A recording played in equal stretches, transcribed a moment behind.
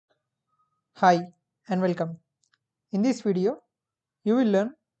Hi and welcome. In this video, you will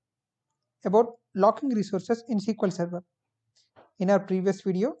learn about locking resources in SQL Server. In our previous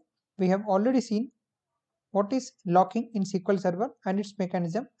video, we have already seen what is locking in SQL Server and its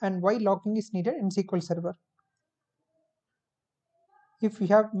mechanism and why locking is needed in SQL Server. If you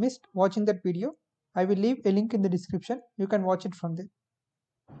have missed watching that video, I will leave a link in the description. You can watch it from there.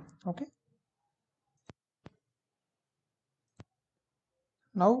 Okay.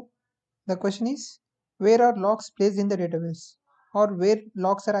 Now the question is, where are locks placed in the database, or where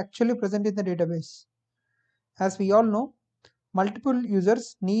locks are actually present in the database? As we all know, multiple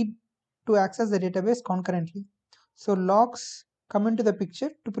users need to access the database concurrently. So locks come into the picture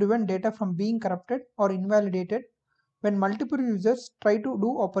to prevent data from being corrupted or invalidated when multiple users try to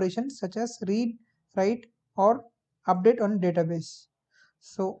do operations such as read, write, or update on database.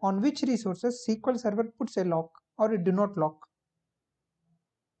 So on which resources SQL Server puts a lock or it do not lock?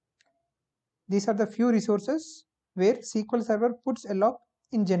 These are the few resources where SQL Server puts a lock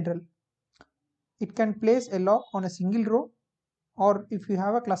in general. It can place a lock on a single row, or if you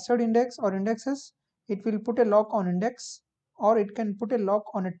have a clustered index or indexes, it will put a lock on index, or it can put a lock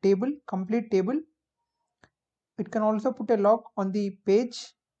on a table, complete table. It can also put a lock on the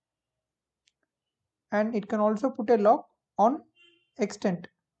page, and it can also put a lock on extent,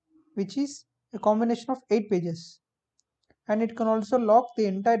 which is a combination of 8 pages, and it can also lock the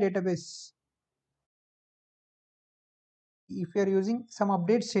entire database. If you are using some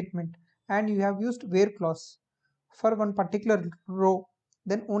update statement and you have used where clause for one particular row,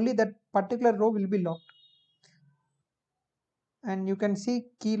 then only that particular row will be locked. And you can see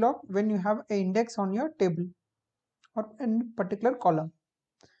key lock when you have an index on your table or in particular column.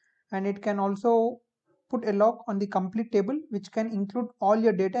 And it can also put a lock on the complete table, which can include all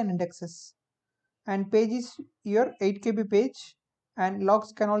your data and indexes. And page is your 8 KB page, and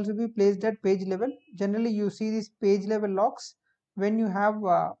locks can also be placed at page level. Generally you see these page level locks when you have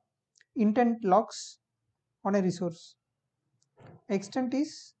intent locks on a resource. Extent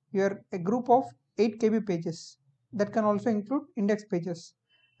is your a group of 8 KB pages that can also include index pages,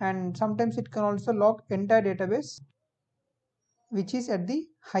 and sometimes it can also lock entire database, which is at the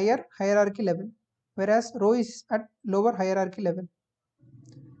higher hierarchy level, whereas row is at lower hierarchy level.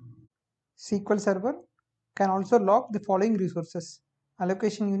 SQL Server can also lock the following resources: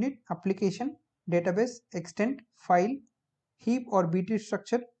 allocation unit, application, database, extent, file, heap or BT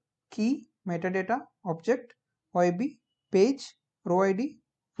structure, key, metadata, object, OIB, page, row ID,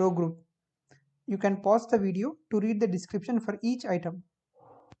 row group. You can pause the video to read the description for each item.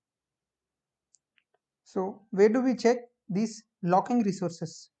 So where do we check these locking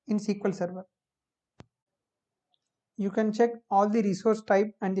resources in SQL Server? You can check all the resource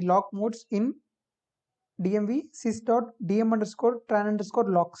type and the lock modes in DMV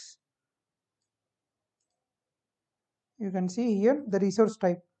sys.dm_tran_locks. You can see here the resource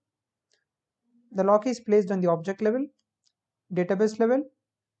type. The lock is placed on the object level, database level,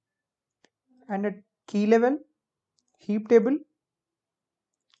 and at key level, heap table,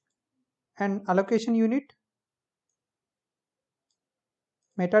 and allocation unit,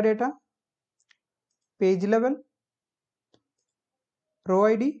 metadata, page level, row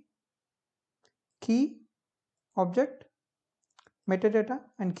ID, key, object, metadata,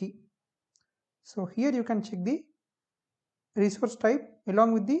 and key. So here you can check the resource type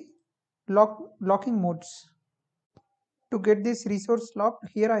along with the locking modes. To get this resource locked,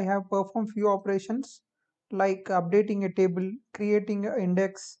 here I have performed few operations like updating a table, creating an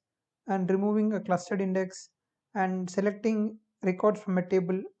index, and removing a clustered index, and selecting records from a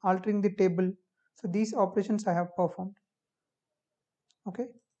table, altering the table. So these operations I have performed.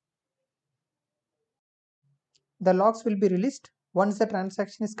 Okay. The locks will be released once the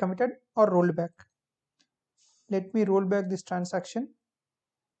transaction is committed or rolled back. Let me roll back this transaction.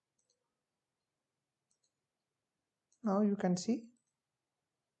 Now you can see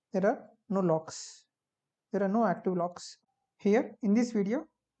there are no locks. There are no active locks. Here in this video,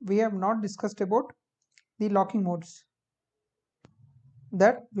 we have not discussed about the locking modes.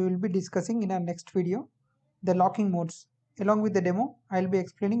 That we will be discussing in our next video, the locking modes. Along with the demo, I will be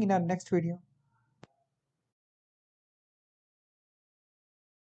explaining in our next video.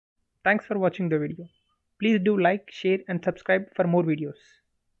 Thanks for watching the video. Please do like, share and subscribe for more videos.